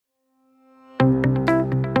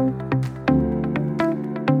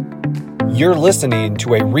You're listening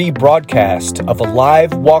to a rebroadcast of a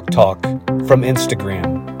live walk talk from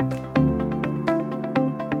Instagram.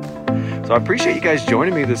 So I appreciate you guys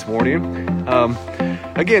joining me this morning.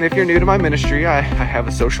 Again, if you're new to my ministry, I have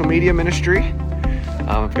a social media ministry.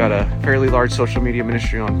 I've got a fairly large social media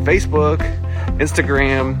ministry on Facebook,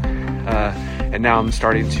 Instagram, and now I'm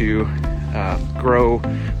starting to grow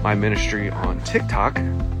my ministry on TikTok.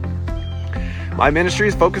 My ministry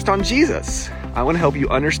is focused on Jesus. I want to help you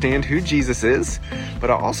understand who Jesus is, but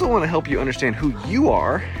I also want to help you understand who you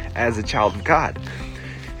are as a child of God.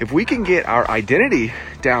 If we can get our identity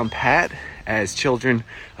down pat as children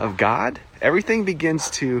of God, everything begins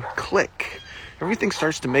to click. Everything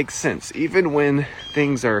starts to make sense. Even when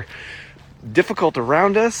things are difficult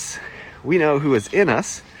around us, we know who is in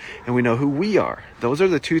us and we know who we are. Those are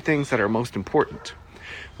the two things that are most important.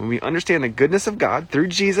 When we understand the goodness of God through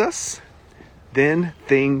Jesus, then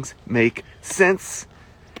things make sense,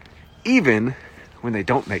 even when they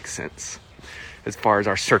don't make sense, as far as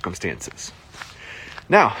our circumstances.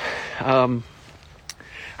 Now,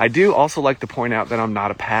 I do also like to point out that I'm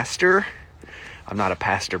not a pastor. I'm not a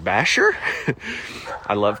pastor basher.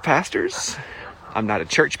 I love pastors. I'm not a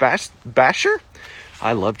church basher.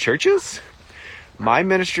 I love churches. My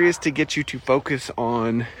ministry is to get you to focus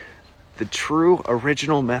on the true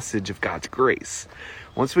original message of God's grace.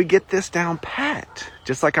 Once we get this down pat,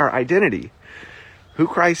 just like our identity, who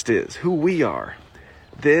Christ is, who we are,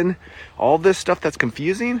 then all this stuff that's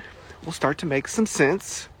confusing will start to make some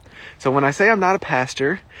sense. So when I say I'm not a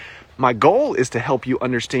pastor, my goal is to help you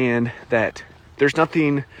understand that there's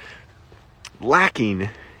nothing lacking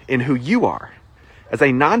in who you are as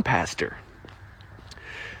a non-pastor.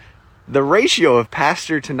 The ratio of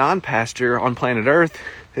pastor to non-pastor on planet Earth,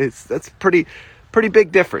 that's pretty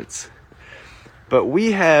big difference. But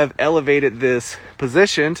we have elevated this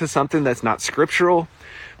position to something that's not scriptural.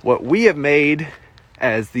 What we have made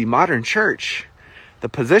as the modern church, the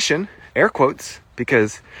position, air quotes,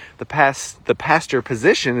 because the pastor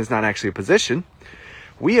position is not actually a position.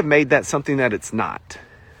 We have made that something that it's not.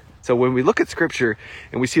 So when we look at scripture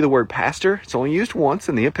and we see the word pastor, it's only used once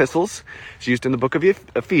in the epistles. It's used in the book of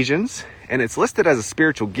Ephesians, and it's listed as a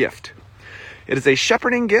spiritual gift. It is a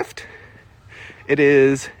shepherding gift. It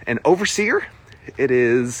is an overseer. It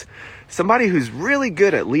is somebody who's really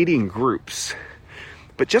good at leading groups.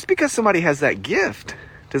 But just because somebody has that gift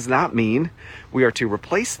does not mean we are to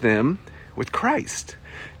replace them with Christ.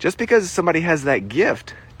 Just because somebody has that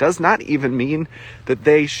gift does not even mean that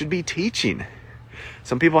they should be teaching.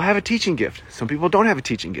 Some people have a teaching gift. Some people don't have a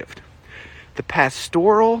teaching gift. The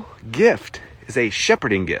pastoral gift is a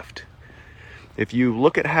shepherding gift. If you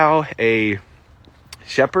look at how a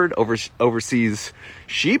shepherd oversees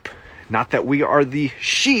sheep, not that we are the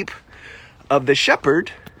sheep of the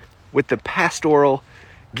shepherd, with the pastoral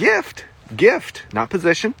gift, not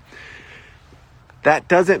position, that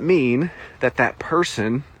doesn't mean that that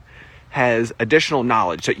person has additional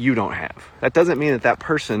knowledge that you don't have. That doesn't mean that that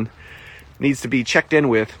person needs to be checked in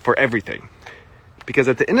with for everything. Because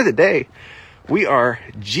at the end of the day, we are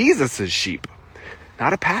Jesus's sheep,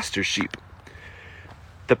 not a pastor's sheep.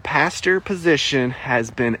 The pastor position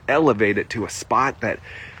has been elevated to a spot that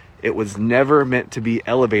it was never meant to be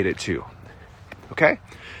elevated to. Okay?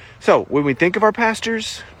 So when we think of our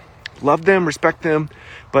pastors, love them, respect them,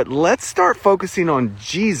 but let's start focusing on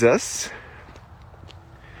Jesus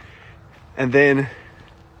and then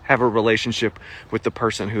have a relationship with the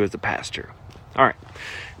person who is the pastor. All right.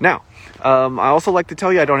 Now, I also like to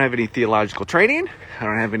tell you I don't have any theological training. I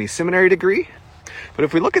don't have any seminary degree. But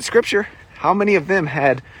if we look at scripture, how many of them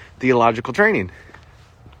had theological training?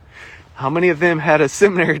 How many of them had a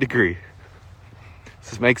seminary degree?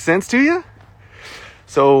 Does this make sense to you?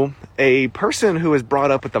 So a person who is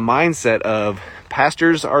brought up with the mindset of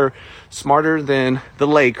pastors are smarter than the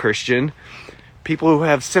lay Christian, people who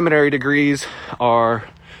have seminary degrees are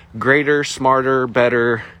greater, smarter,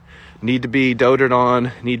 better, need to be doted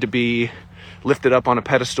on, need to be lifted up on a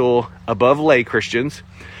pedestal above lay Christians.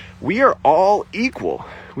 We are all equal.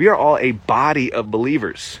 We are all a body of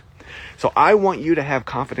believers. So I want you to have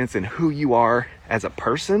confidence in who you are as a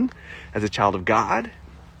person, as a child of God.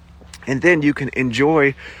 And then you can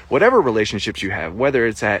enjoy whatever relationships you have, whether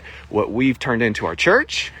it's at what we've turned into our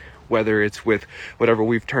church, whether it's with whatever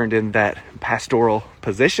we've turned in that pastoral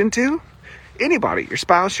position to. Anybody, your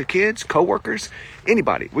spouse, your kids, coworkers,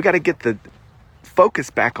 anybody. We got to get the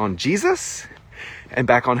focus back on Jesus and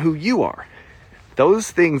back on who you are.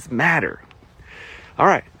 Those things matter. All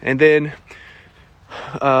right. And then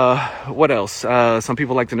what else? Some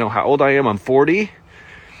people like to know how old I am. I'm 40.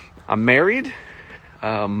 I'm married.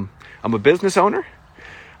 I'm a business owner.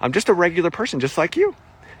 I'm just a regular person, just like you.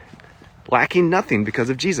 lacking nothing because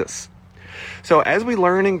of Jesus. So as we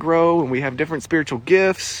learn and grow and we have different spiritual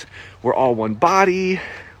gifts, we're all one body,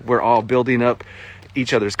 we're all building up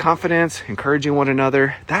each other's confidence, encouraging one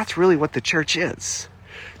another. That's really what the church is.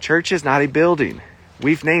 Church is not a building.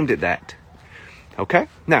 We've named it that. Okay?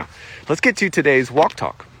 Now, let's get to today's walk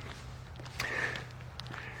talk.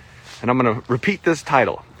 And I'm going to repeat this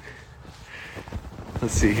title.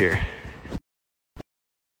 Let's see here.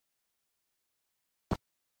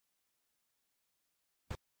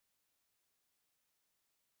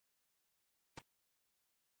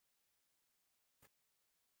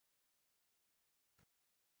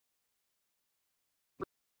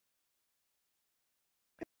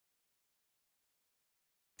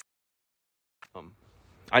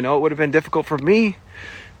 I know it would have been difficult for me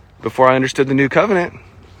before I understood the new covenant.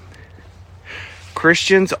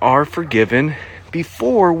 Christians are forgiven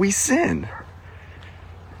before we sin.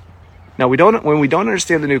 Now, when we don't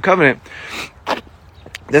understand the new covenant,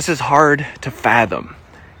 this is hard to fathom.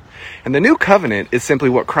 And the new covenant is simply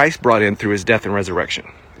what Christ brought in through his death and resurrection.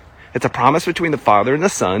 It's a promise between the Father and the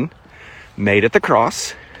Son made at the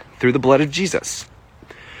cross through the blood of Jesus.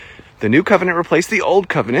 The new covenant replaced the old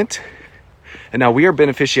covenant, and now we are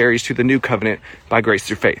beneficiaries to the new covenant by grace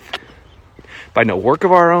through faith. By no work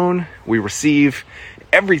of our own, we receive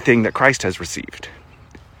everything that Christ has received.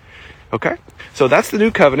 Okay? So that's the new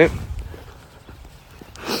covenant.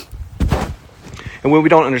 And when we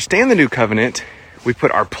don't understand the new covenant, we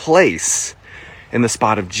put our place in the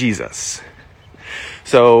spot of Jesus.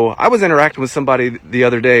 So I was interacting with somebody the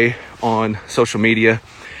other day on social media,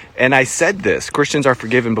 and I said this: Christians are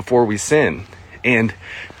forgiven before we sin. And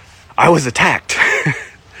I was attacked.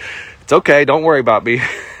 It's okay, don't worry about me.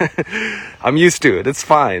 I'm used to it, it's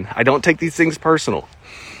fine. I don't take these things personal.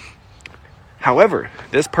 However,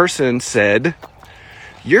 this person said,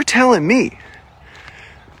 "You're telling me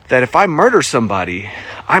that if I murder somebody,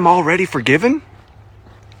 I'm already forgiven?"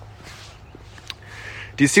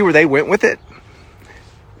 Do you see where they went with it?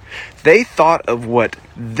 They thought of what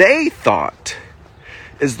they thought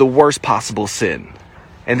is the worst possible sin.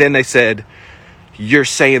 And then they said, "You're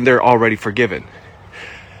saying they're already forgiven."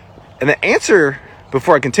 And the answer,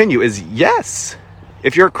 before I continue, is yes.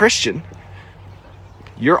 If you're a Christian,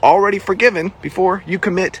 you're already forgiven before you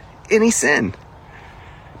commit any sin.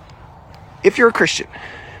 If you're a Christian,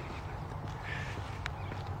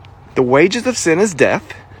 the wages of sin is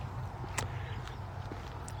death,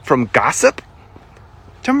 from gossip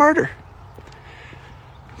to murder.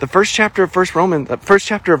 The first chapter of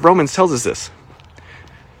Romans tells us this.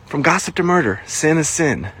 From gossip to murder, sin is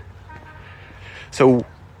sin. So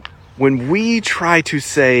when we try to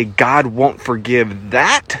say God won't forgive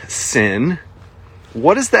that sin,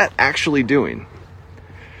 what is that actually doing?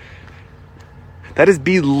 That is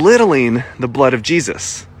belittling the blood of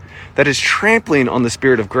Jesus. That is trampling on the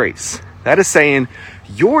Spirit of grace. That is saying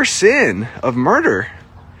your sin of murder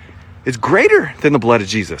is greater than the blood of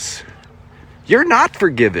Jesus. You're not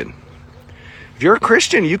forgiven. If you're a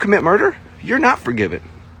Christian and you commit murder, you're not forgiven.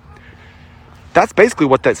 That's basically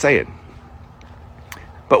what that's saying.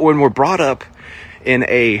 But when we're brought up in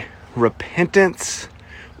a repentance,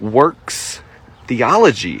 works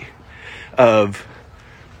theology of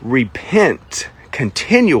repent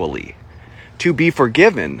continually to be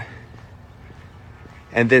forgiven,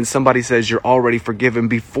 and then somebody says you're already forgiven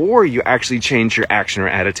before you actually change your action or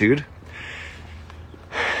attitude,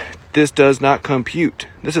 this does not compute.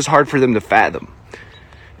 This is hard for them to fathom.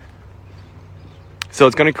 So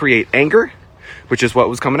it's going to create anger, which is what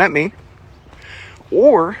was coming at me,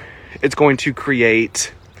 or it's going to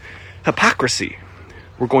create hypocrisy.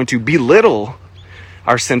 We're going to belittle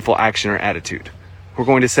our sinful action or attitude. We're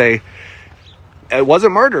going to say, it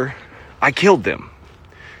wasn't murder, I killed them.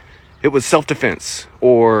 It was self-defense,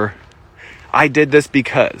 or I did this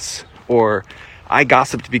because, or I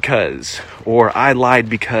gossiped because, or I lied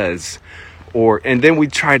because, and then we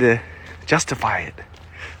try to justify it.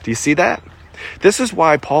 Do you see that? This is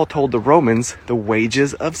why Paul told the Romans the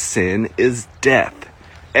wages of sin is death.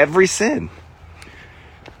 Every sin.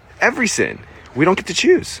 Every sin. We don't get to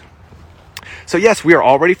choose. So yes, we are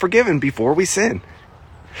already forgiven before we sin.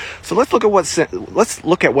 So let's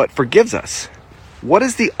look at what forgives us. What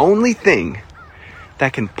is the only thing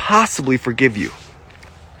that can possibly forgive you?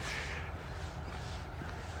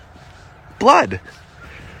 Blood.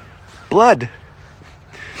 Blood.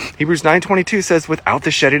 Hebrews 9:22 says, without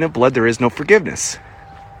the shedding of blood, there is no forgiveness.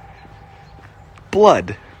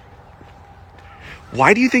 Blood.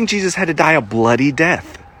 Why do you think Jesus had to die a bloody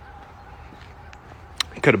death?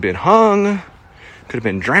 He could have been hung, could have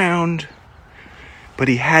been drowned, but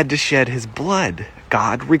he had to shed his blood.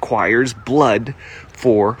 God requires blood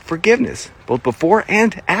for forgiveness, both before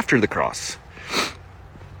and after the cross.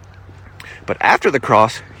 But after the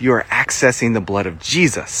cross, you are accessing the blood of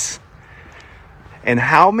Jesus. And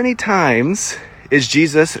how many times is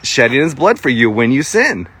Jesus shedding his blood for you when you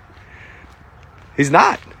sin? He's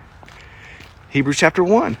not. Hebrews chapter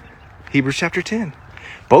 1, Hebrews chapter 10.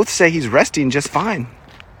 Both say he's resting just fine.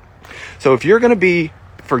 So if you're going to be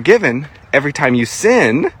forgiven every time you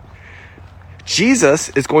sin, Jesus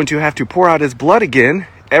is going to have to pour out his blood again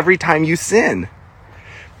every time you sin.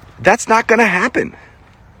 That's not going to happen.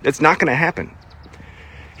 It's not going to happen.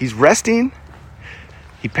 He's resting.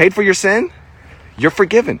 He paid for your sin. You're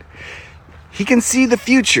forgiven. He can see the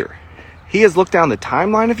future. He has looked down the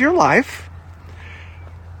timeline of your life,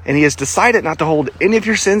 and he has decided not to hold any of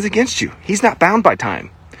your sins against you. He's not bound by time.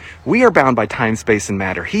 We are bound by time, space, and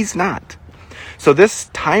matter. He's not. So this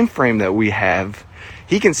time frame that we have,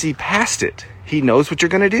 he can see past it. He knows what you're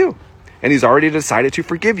going to do, and he's already decided to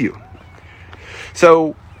forgive you.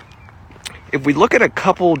 So if we look at a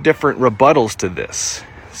couple different rebuttals to this,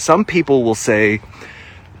 some people will say,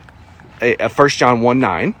 1 John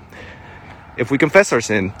 1:9, if we confess our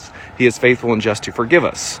sins, he is faithful and just to forgive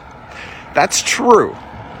us. That's true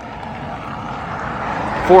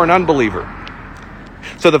for an unbeliever.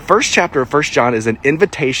 So the first chapter of 1 John is an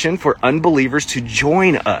invitation for unbelievers to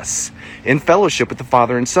join us in fellowship with the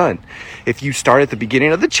Father and Son. If you start at the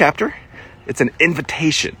beginning of the chapter, it's an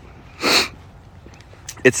invitation.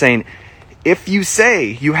 It's saying, if you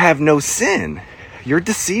say you have no sin, you're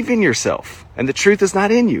deceiving yourself, and the truth is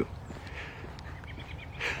not in you.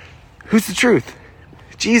 Who's the truth?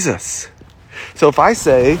 Jesus. So if I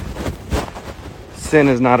say sin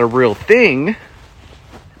is not a real thing,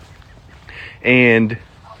 and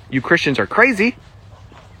you Christians are crazy,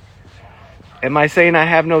 am I saying I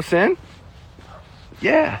have no sin?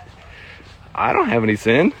 Yeah, I don't have any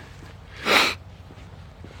sin.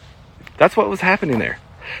 That's what was happening there.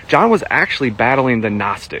 John was actually battling the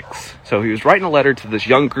Gnostics. So he was writing a letter to this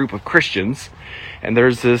young group of Christians, and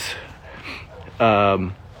there's this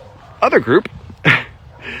other group,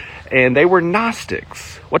 and they were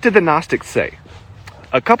Gnostics. What did the Gnostics say?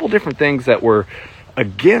 A couple different things that were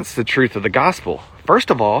against the truth of the gospel. First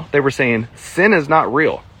of all, they were saying sin is not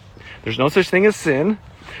real. There's no such thing as sin.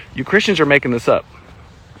 You Christians are making this up.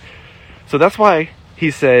 So that's why he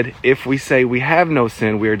said, if we say we have no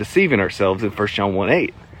sin, we are deceiving ourselves in 1 John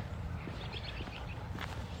 1:8.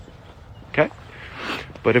 Okay?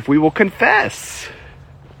 But if we will confess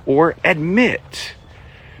or admit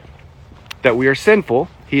that we are sinful,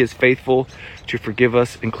 he is faithful to forgive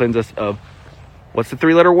us and cleanse us of, what's the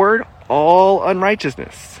three-letter word? All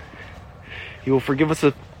unrighteousness. He will forgive us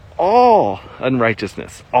of all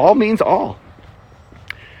unrighteousness. All means all.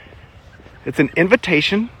 It's an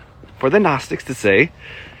invitation for the Gnostics to say,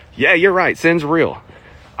 yeah, you're right, sin's real.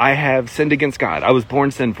 I have sinned against God. I was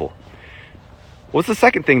born sinful. What's the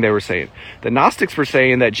second thing they were saying? The Gnostics were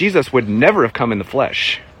saying that Jesus would never have come in the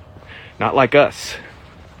flesh. Not like us.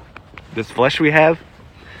 This flesh we have,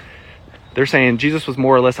 they're saying Jesus was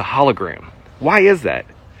more or less a hologram. Why is that?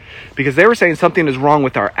 Because they were saying something is wrong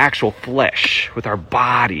with our actual flesh, with our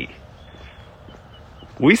body.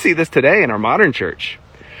 We see this today in our modern church.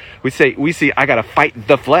 We see, I got to fight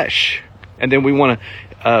the flesh. And then we want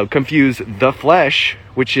to confuse the flesh,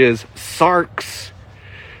 which is sarx,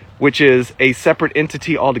 which is a separate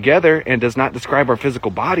entity altogether and does not describe our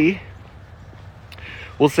physical body.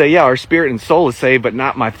 We'll say, yeah, our spirit and soul is saved, but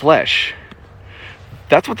not my flesh.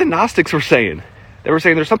 That's what the Gnostics were saying. They were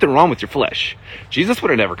saying there's something wrong with your flesh. Jesus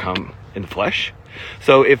would have never come in the flesh.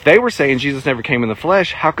 So if they were saying Jesus never came in the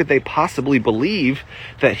flesh, how could they possibly believe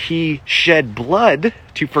that he shed blood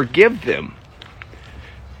to forgive them?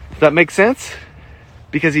 Does that make sense?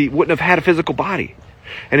 Because he wouldn't have had a physical body.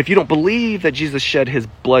 And if you don't believe that Jesus shed his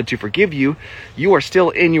blood to forgive you, you are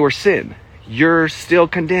still in your sin. You're still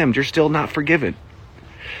condemned. You're still not forgiven.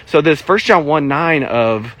 So this 1 John 1:9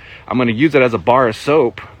 of, I'm going to use it as a bar of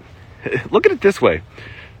soap. Look at it this way.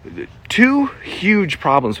 Two huge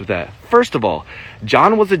problems with that. First of all,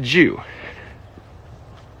 John was a Jew.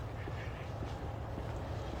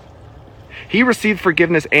 He received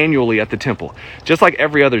forgiveness annually at the temple, just like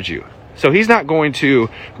every other Jew. So he's not going to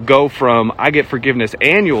go from, I get forgiveness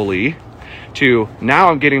annually, to now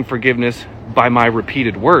I'm getting forgiveness by my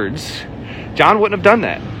repeated words. John wouldn't have done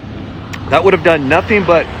that. That would have done nothing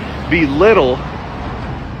but belittle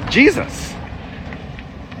Jesus.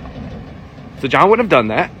 So John wouldn't have done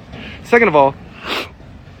that. Second of all,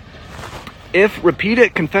 if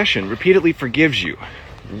repeated confession repeatedly forgives you,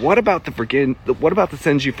 what about the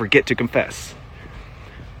sins you forget to confess?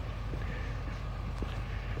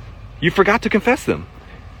 You forgot to confess them.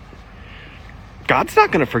 God's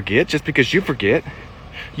not going to forget just because you forget.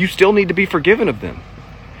 You still need to be forgiven of them.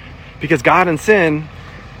 Because God and sin,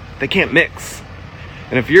 they can't mix.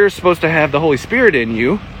 And if you're supposed to have the Holy Spirit in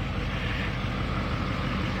you,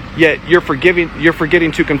 yet you're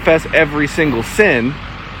forgetting to confess every single sin,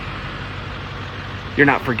 you're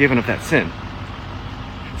not forgiven of that sin.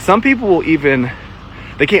 Some people will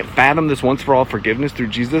they can't fathom this once for all forgiveness through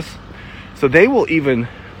Jesus. So they will even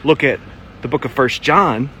look at the book of 1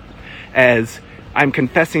 John as, I'm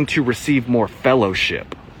confessing to receive more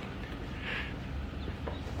fellowship.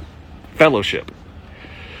 Fellowship.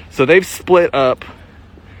 So they've split up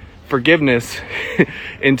forgiveness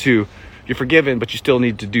into, you're forgiven, but you still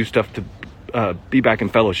need to do stuff to be back in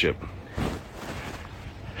fellowship.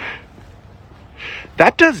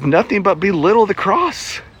 That does nothing but belittle the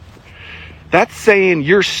cross. That's saying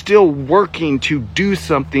you're still working to do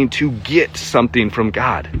something to get something from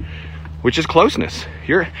God, which is closeness.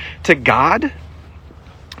 To God,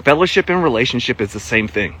 fellowship and relationship is the same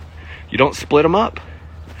thing. You don't split them up.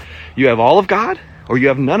 You have all of God or you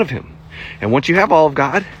have none of him. And once you have all of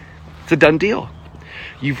God, it's a done deal.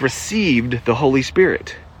 You've received the Holy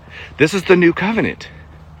Spirit. This is the new covenant.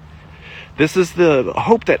 This is the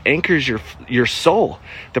hope that anchors your soul.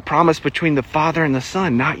 The promise between the Father and the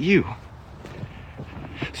Son, not you.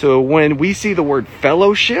 So when we see the word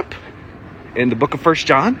fellowship in the book of 1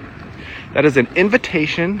 John, that is an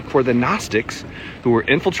invitation for the Gnostics who were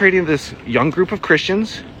infiltrating this young group of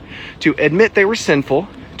Christians to admit they were sinful,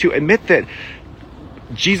 to admit that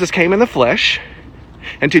Jesus came in the flesh,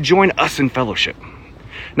 and to join us in fellowship.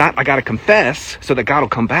 Not, I got to confess so that God will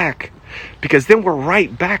come back, because then we're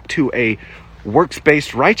right back to a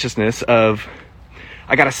works-based righteousness of,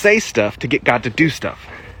 I got to say stuff to get God to do stuff.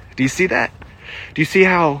 Do you see that? Do you see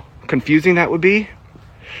how confusing that would be?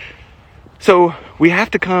 So we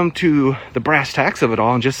have to come to the brass tacks of it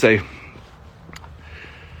all and just say,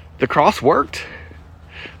 the cross worked.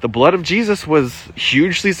 The blood of Jesus was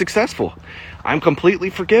hugely successful. I'm completely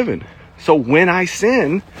forgiven. So when I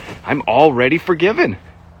sin, I'm already forgiven.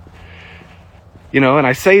 And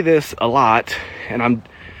I say this a lot, and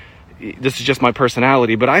this is just my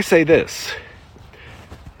personality, but I say this: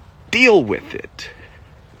 deal with it.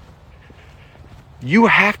 You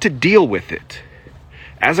have to deal with it.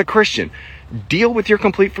 As a Christian, deal with your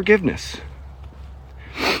complete forgiveness.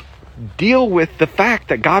 Deal with the fact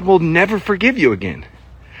that God will never forgive you again.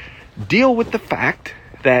 Deal with the fact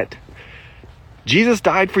that Jesus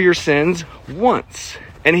died for your sins once,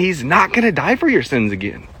 and he's not going to die for your sins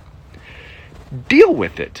again. Deal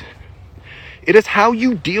with it. It is how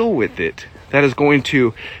you deal with it that is going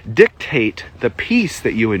to dictate the peace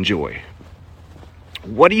that you enjoy.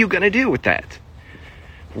 What are you going to do with that?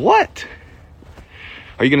 What?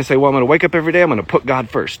 Are you going to say, well, I'm going to wake up every day, I'm going to put God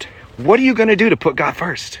first? What are you going to do to put God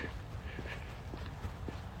first?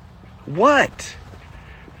 What?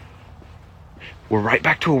 We're right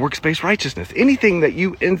back to a works-based righteousness. Anything that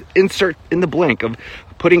you insert in the blank of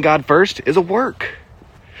putting God first is a work.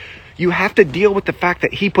 You have to deal with the fact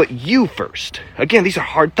that he put you first. Again, these are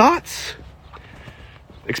hard thoughts.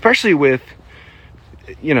 Especially with,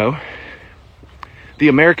 the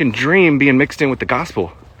American dream being mixed in with the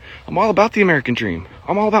gospel. I'm all about the American dream.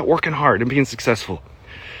 I'm all about working hard and being successful.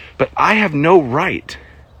 But I have no right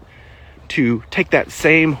to take that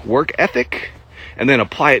same work ethic and then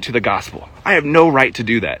apply it to the gospel. I have no right to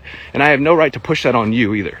do that. And I have no right to push that on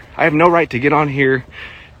you either. I have no right to get on here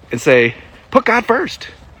and say, put God first.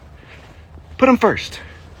 Put him first.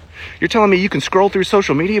 You're telling me you can scroll through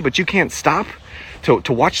social media, but you can't stop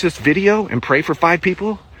to watch this video and pray for 5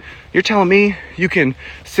 people? You're telling me you can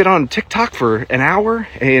sit on TikTok for an hour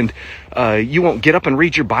and you won't get up and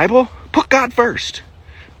read your Bible? Put God first.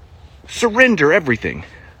 Surrender everything.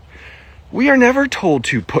 We are never told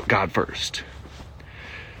to put God first.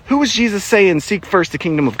 Who was Jesus saying, seek first the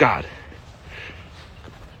kingdom of God?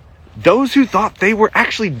 Those who thought they were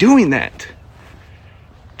actually doing that.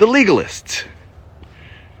 The legalists.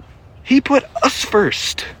 He put us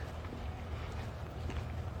first.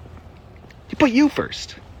 He put you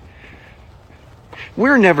first.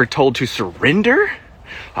 We're never told to surrender.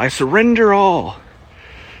 I surrender all.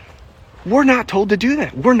 We're not told to do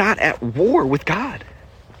that. We're not at war with God.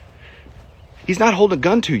 He's not holding a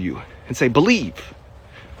gun to you and say, believe.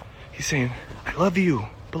 He's saying, I love you.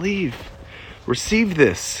 Believe. Receive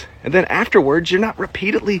this. And then afterwards, you're not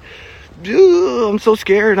repeatedly, I'm so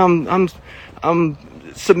scared. I'm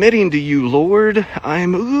submitting to you, Lord.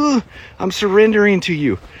 I'm surrendering to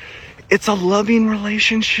you. It's a loving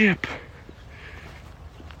relationship.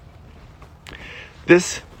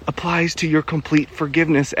 This applies to your complete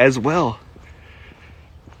forgiveness as well.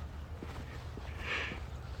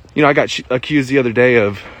 I got accused the other day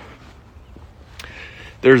of,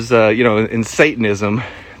 there's, in Satanism,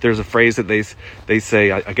 there's a phrase that they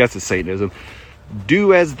say, I guess it's Satanism,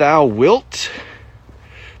 do as thou wilt,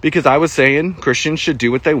 because I was saying Christians should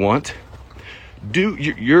do what they want.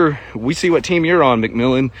 We see what team you're on,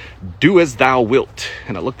 McMillan. Do as thou wilt.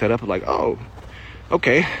 And I looked that up and like, oh,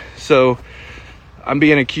 okay. So I'm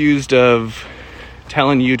being accused of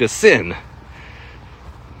telling you to sin.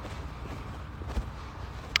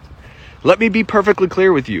 Let me be perfectly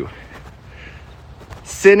clear with you.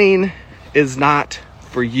 Sinning is not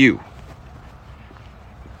for you.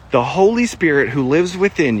 The Holy Spirit who lives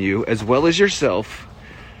within you, as well as yourself,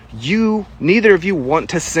 neither of you want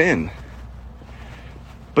to sin.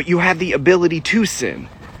 But you have the ability to sin.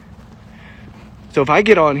 So if I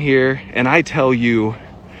get on here and I tell you,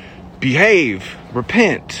 behave,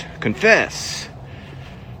 repent, confess,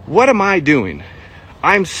 what am I doing?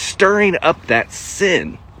 I'm stirring up that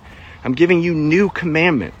sin. I'm giving you new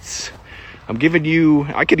commandments. I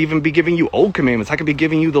could even be giving you old commandments. I could be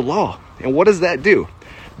giving you the law. And what does that do?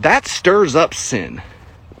 That stirs up sin.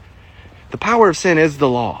 The power of sin is the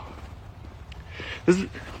law.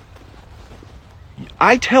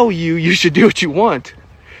 I tell you should do what you want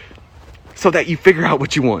so that you figure out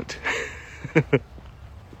what you want.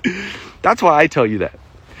 That's why I tell you that.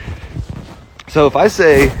 So if I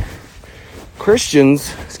say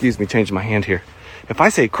Christians, change my hand here. If I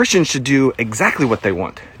say Christians should do exactly what they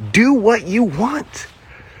want, do what you want.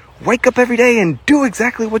 Wake up every day and do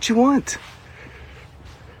exactly what you want.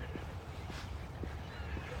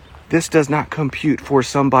 This does not compute for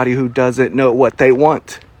somebody who doesn't know what they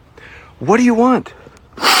want. What do you want?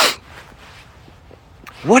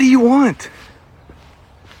 What do you want?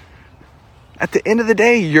 At the end of the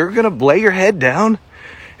day, you're going to lay your head down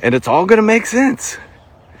and it's all going to make sense.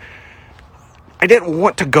 I didn't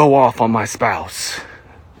want to go off on my spouse.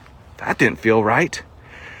 That didn't feel right.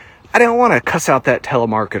 I didn't want to cuss out that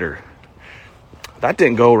telemarketer. That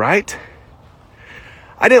didn't go right.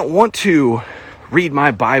 I didn't want to read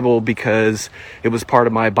my Bible because it was part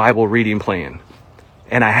of my Bible reading plan.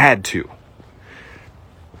 And I had to.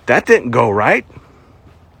 That didn't go right.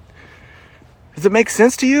 Does it make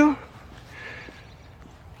sense to you?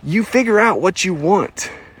 You figure out what you want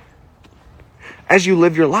as you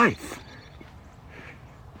live your life.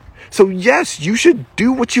 So yes, you should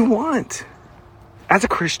do what you want as a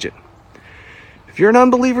Christian. If you're an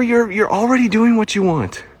unbeliever, you're already doing what you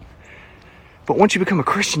want. But once you become a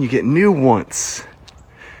Christian, you get new wants.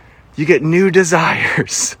 You get new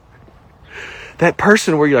desires. That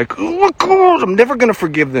person where you're like, oh my God, I'm never going to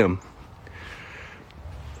forgive them.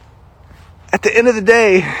 At the end of the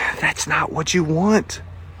day, that's not what you want.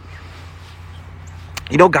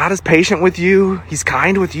 God is patient with you. He's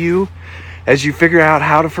kind with you as you figure out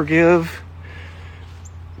how to forgive,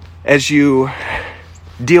 as you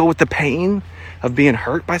deal with the pain of being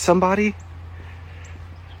hurt by somebody.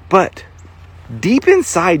 But deep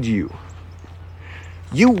inside you,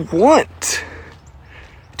 you want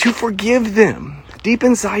to forgive them. Deep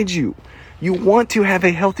inside you, you want to have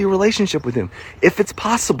a healthy relationship with them. If it's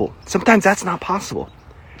possible. Sometimes that's not possible.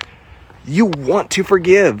 You want to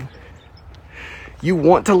forgive. You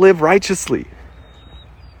want to live righteously.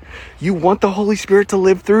 You want the Holy Spirit to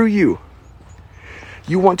live through you.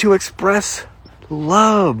 You want to express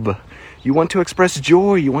love. You want to express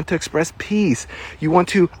joy. You want to express peace. You want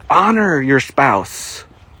to honor your spouse.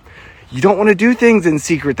 You don't want to do things in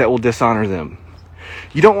secret that will dishonor them.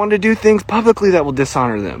 You don't want to do things publicly that will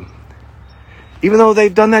dishonor them. Even though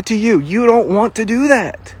they've done that to you, you don't want to do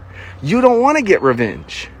that. You don't want to get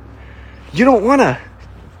revenge. You don't want to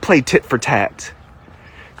play tit for tat.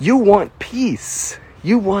 You want peace.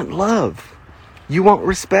 You want love. You want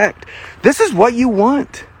respect. This is what you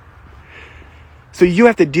want. So you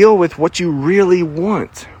have to deal with what you really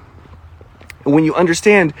want. And when you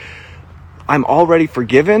understand, I'm already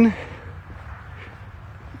forgiven,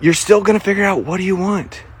 you're still going to figure out, what do you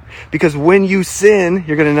want? Because when you sin,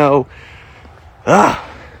 you're going to know, well,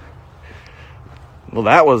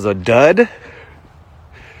 that was a dud.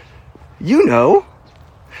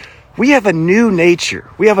 We have a new nature.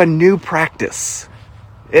 We have a new practice.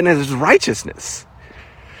 And it is righteousness.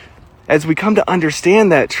 As we come to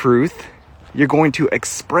understand that truth, you're going to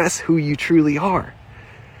express who you truly are.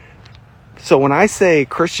 So when I say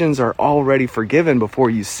Christians are already forgiven before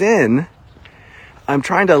you sin, I'm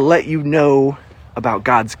trying to let you know about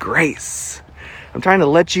God's grace. I'm trying to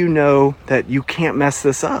let you know that you can't mess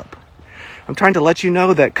this up. I'm trying to let you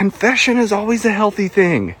know that confession is always a healthy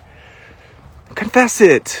thing. Confess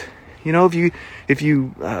it. If If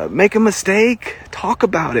you make a mistake, talk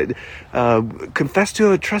about it. Confess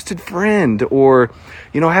to a trusted friend, or,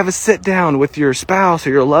 have a sit down with your spouse or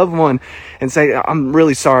your loved one and say, I'm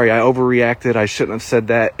really sorry. I overreacted. I shouldn't have said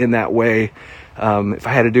that in that way. If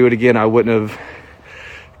I had to do it again, I wouldn't have.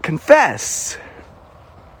 Confess.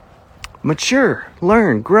 Mature,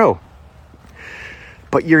 learn, grow.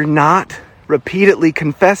 But you're not repeatedly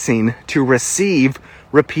confessing to receive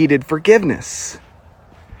repeated forgiveness.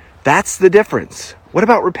 That's the difference. What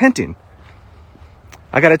about repenting?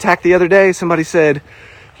 I got attacked the other day. Somebody said,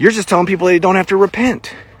 you're just telling people they don't have to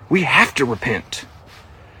repent. We have to repent.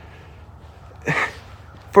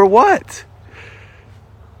 For what?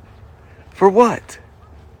 For what?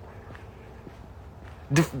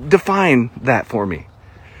 Define that for me.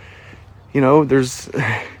 There's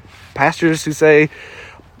pastors who say,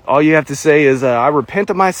 all you have to say is, I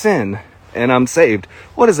repent of my sin and I'm saved.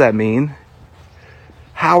 What does that mean?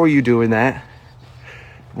 How are you doing that?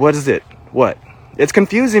 What is it? What? It's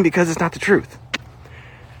confusing because it's not the truth.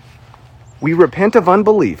 We repent of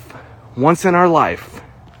unbelief once in our life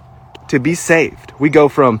to be saved. We go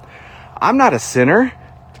from, I'm not a sinner.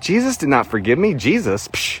 Jesus did not forgive me. Jesus,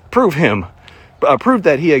 prove him. Prove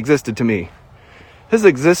that he existed to me. His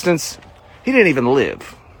existence, he didn't even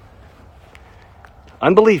live.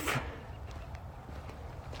 Unbelief.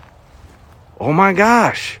 Oh my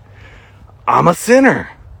gosh, I'm a sinner.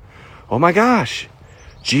 Oh my gosh,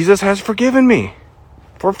 Jesus has forgiven me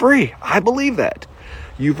for free. I believe that.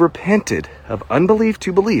 You've repented of unbelief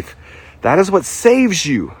to belief. That is what saves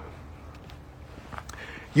you.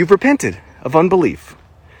 You've repented of unbelief.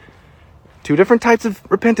 Two different types of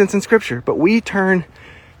repentance in Scripture, but we turn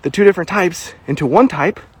the two different types into one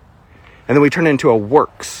type, and then we turn it into a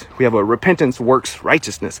works. We have a repentance, works,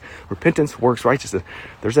 righteousness. Repentance, works, righteousness.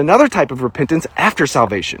 There's another type of repentance after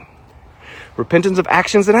salvation. Repentance of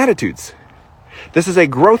actions and attitudes. This is a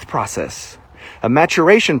growth process, a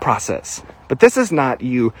maturation process. But this is not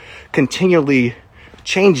you continually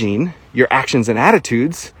changing your actions and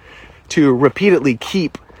attitudes to repeatedly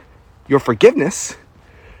keep your forgiveness.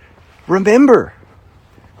 Remember,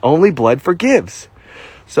 only blood forgives.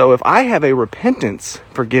 So if I have a repentance,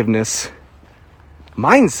 forgiveness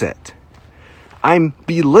mindset, I'm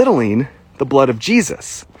belittling the blood of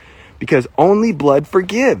Jesus because only blood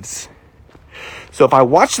forgives. So if I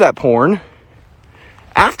watch that porn,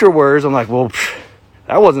 afterwards I'm like, well,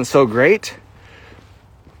 that wasn't so great.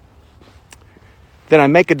 Then I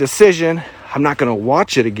make a decision, I'm not going to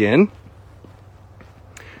watch it again.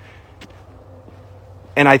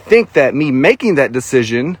 And I think that me making that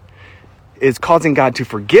decision is causing God to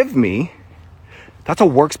forgive me. That's a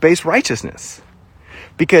works-based righteousness.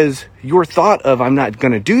 Because your thought of, I'm not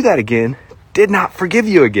going to do that again, did not forgive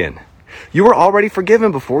you again. You were already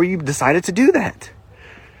forgiven before you decided to do that.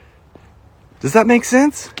 Does that make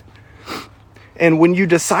sense? And when you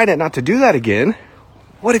decided not to do that again,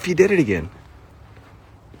 what if you did it again?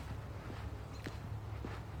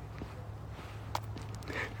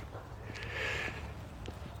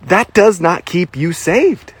 That does not keep you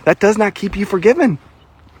saved. That does not keep you forgiven.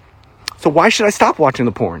 So why should I stop watching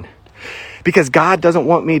the porn? Because God doesn't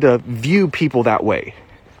want me to view people that way.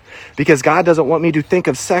 Because God doesn't want me to think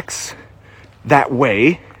of sex that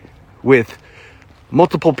way with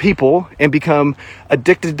multiple people and become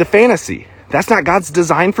addicted to fantasy. That's not God's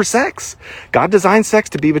design for sex. God designed sex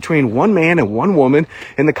to be between one man and one woman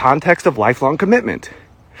in the context of lifelong commitment.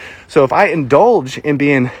 So if I indulge in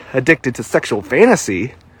being addicted to sexual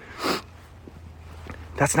fantasy,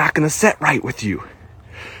 that's not going to set right with you.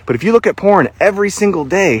 But if you look at porn every single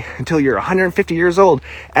day until you're 150 years old,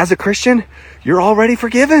 as a Christian, you're already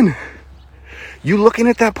forgiven. You looking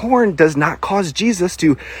at that porn does not cause Jesus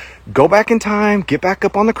to go back in time, get back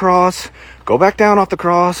up on the cross, go back down off the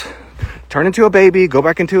cross, turn into a baby, go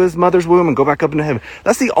back into his mother's womb, and go back up into heaven.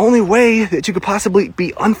 That's the only way that you could possibly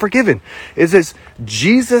be unforgiven, is as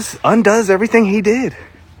Jesus undoes everything he did.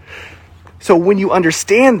 So when you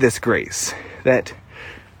understand this grace, that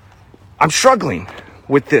I'm struggling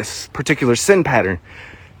with this particular sin pattern,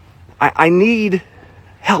 I need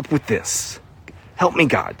help with this. Help me,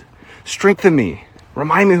 God. Strengthen me.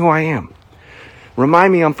 Remind me who I am.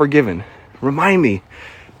 Remind me I'm forgiven. Remind me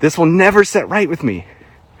this will never set right with me.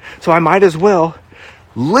 So I might as well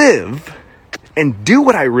live and do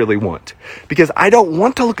what I really want, because I don't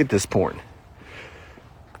want to look at this porn.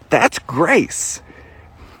 That's grace.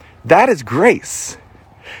 That is grace.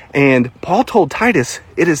 And Paul told Titus,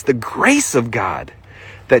 it is the grace of God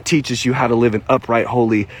that teaches you how to live an upright,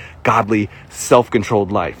 holy, godly,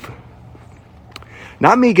 self-controlled life.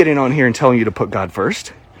 Not me getting on here and telling you to put God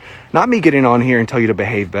first. Not me getting on here and tell you to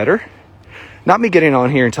behave better. Not me getting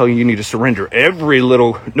on here and telling you need to surrender every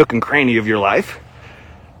little nook and cranny of your life.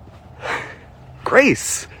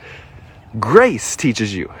 Grace. Grace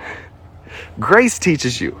teaches you. Grace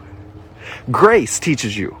teaches you. Grace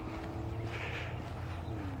teaches you.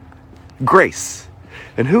 Grace.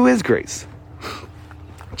 And who is grace?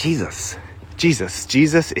 Jesus. Jesus.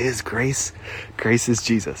 Jesus is grace. Grace is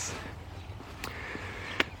Jesus.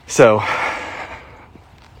 So, I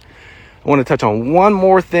want to touch on one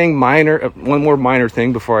more minor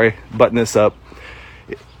thing before I button this up.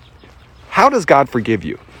 How does God forgive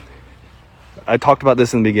you? I talked about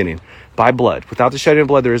this in the beginning. By blood. Without the shedding of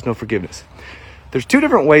blood, there is no forgiveness. There's two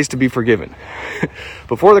different ways to be forgiven.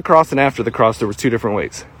 Before the cross and after the cross, there was two different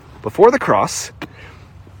ways. Before the cross,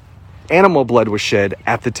 animal blood was shed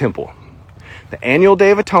at the temple. The annual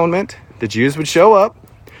Day of Atonement, the Jews would show up.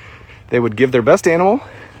 They would give their best animal.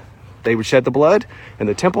 They would shed the blood in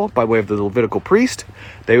the temple by way of the Levitical priest.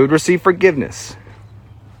 They would receive forgiveness.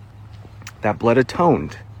 That blood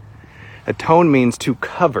atoned. Atone means to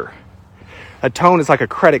cover. Atone is like a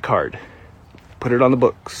credit card. Put it on the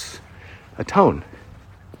books. Atone.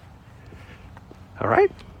 All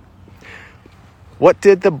right? What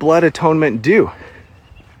did the blood atonement do?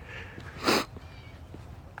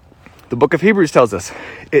 The book of Hebrews tells us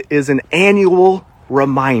it is an annual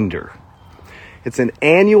reminder. It's an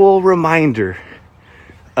annual reminder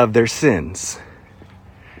of their sins.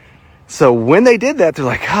 So when they did that, they're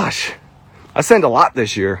like, gosh, I sinned a lot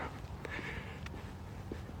this year.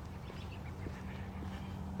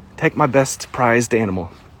 Take my best prized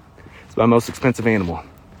animal. It's my most expensive animal.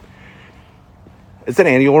 It's an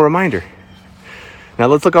annual reminder. Now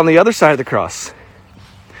let's look on the other side of the cross.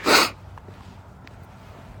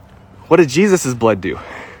 What did Jesus' blood do?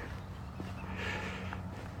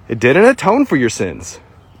 It didn't atone for your sins.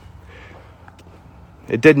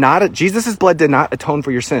 Jesus' blood did not atone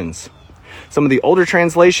for your sins. Some of the older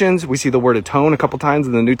translations, we see the word atone a couple times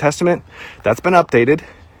in the New Testament. That's been updated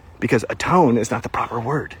because atone is not the proper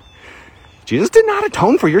word. Jesus did not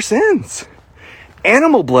atone for your sins.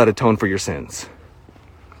 Animal blood atoned for your sins.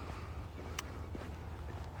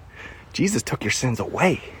 Jesus took your sins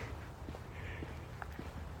away.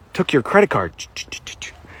 Took your credit card,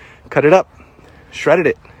 cut it up, shredded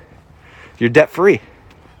it. You're debt free.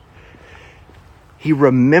 He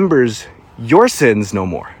remembers your sins no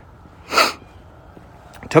more.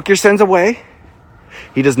 Took your sins away.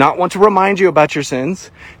 He does not want to remind you about your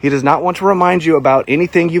sins. He does not want to remind you about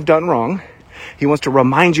anything you've done wrong. He wants to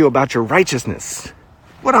remind you about your righteousness.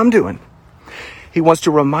 What I'm doing. He wants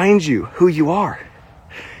to remind you who you are.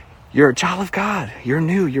 You're a child of God. You're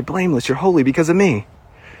new. You're blameless. You're holy because of me.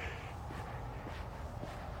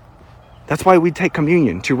 That's why we take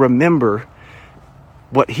communion, to remember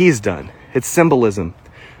what he's done. It's symbolism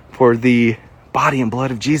for the body and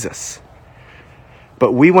blood of Jesus.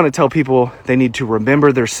 But we want to tell people they need to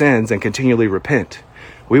remember their sins and continually repent.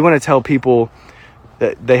 We want to tell people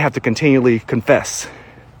that they have to continually confess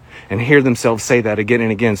and hear themselves say that again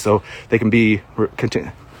and again so they can be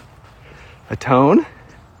atone,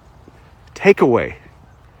 take away,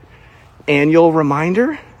 annual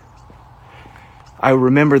reminder. I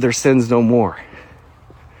remember their sins no more.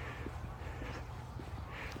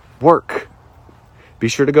 Work. Be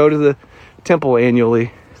sure to go to the temple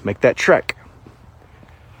annually. Make that trek.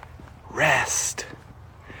 Rest.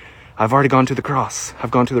 I've already gone to the cross.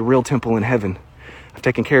 I've gone to the real temple in heaven. I've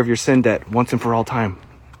taken care of your sin debt once and for all time.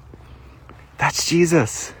 That's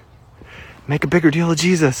Jesus. Make a bigger deal of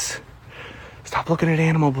Jesus. Stop looking at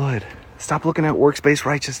animal blood. Stop looking at works-based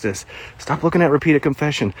righteousness. Stop looking at repeated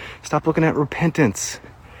confession. Stop looking at repentance.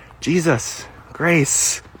 Jesus,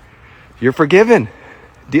 grace. You're forgiven.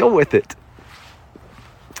 Deal with it.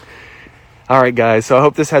 All right, guys. So I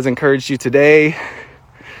hope this has encouraged you today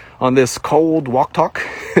on this cold walk talk.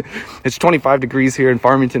 It's 25 degrees here in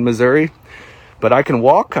Farmington, Missouri. But I can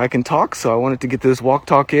walk, I can talk. So I wanted to get this walk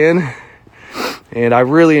talk in. And I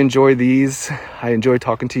really enjoy these. I enjoy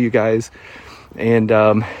talking to you guys. And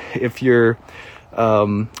if you're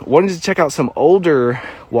wanting to check out some older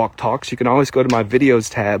walk talks, you can always go to my videos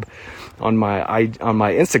tab on my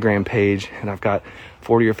Instagram page, and I've got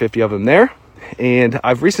 40 or 50 of them there. And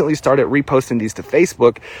I've recently started reposting these to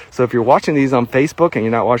Facebook. So if you're watching these on Facebook and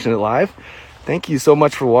you're not watching it live, thank you so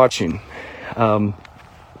much for watching.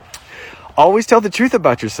 Always tell the truth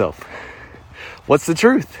about yourself. What's the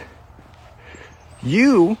truth?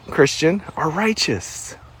 You, Christian, are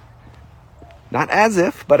righteous. Not as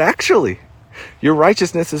if, but actually. Your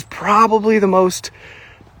righteousness is probably the most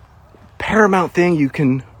paramount thing you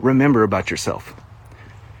can remember about yourself.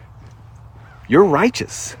 You're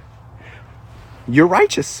righteous. You're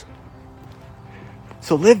righteous.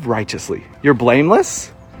 So live righteously. You're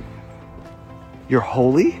blameless. You're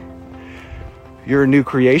holy. You're a new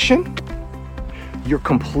creation. You're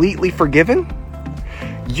completely forgiven.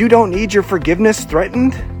 You don't need your forgiveness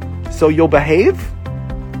threatened, so you'll behave.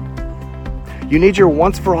 You need your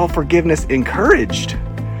once for all forgiveness encouraged,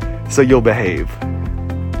 so you'll behave.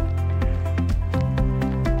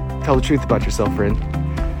 Tell the truth about yourself, friend.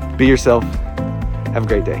 Be yourself. Have a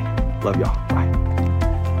great day. Love y'all. Bye.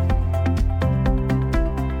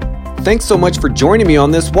 Thanks so much for joining me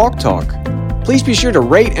on this Walk Talk. Please be sure to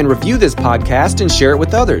rate and review this podcast and share it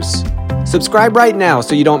with others. Subscribe right now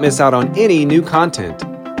so you don't miss out on any new content.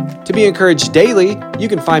 To be encouraged daily, you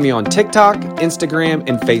can find me on TikTok, Instagram,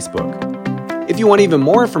 and Facebook. If you want even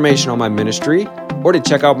more information on my ministry or to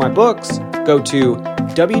check out my books, go to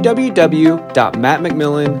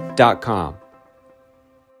www.mattmcmillan.com.